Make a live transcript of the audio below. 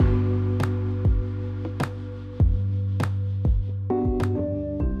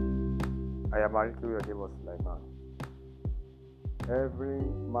am Arike, your neighbor Sulaiman. Every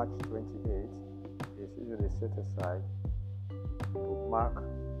March 28th is usually set aside to mark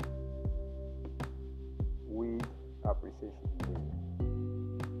Weed Appreciation Day.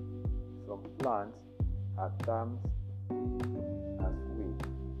 Some plants are termed as weed,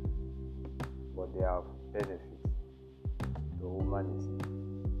 but they have benefits to humanity.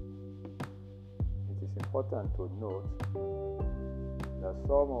 It is important to note that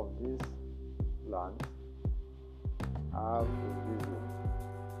some of these plants have a reason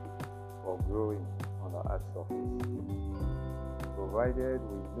for growing on the earth's surface, provided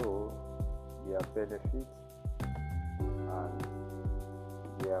we know their benefits and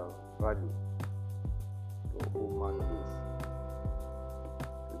their value to human beings.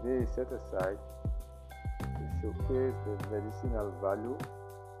 Today is set aside to showcase the medicinal value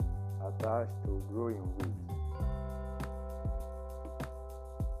attached to growing weeds.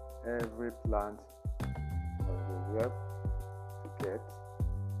 Every plant must be well kept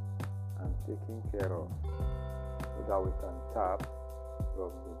and taken care of so that we can tap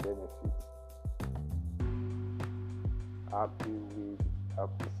from the benefits. Happy Weed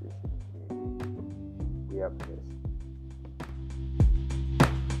Appreciation Day. We are blessed.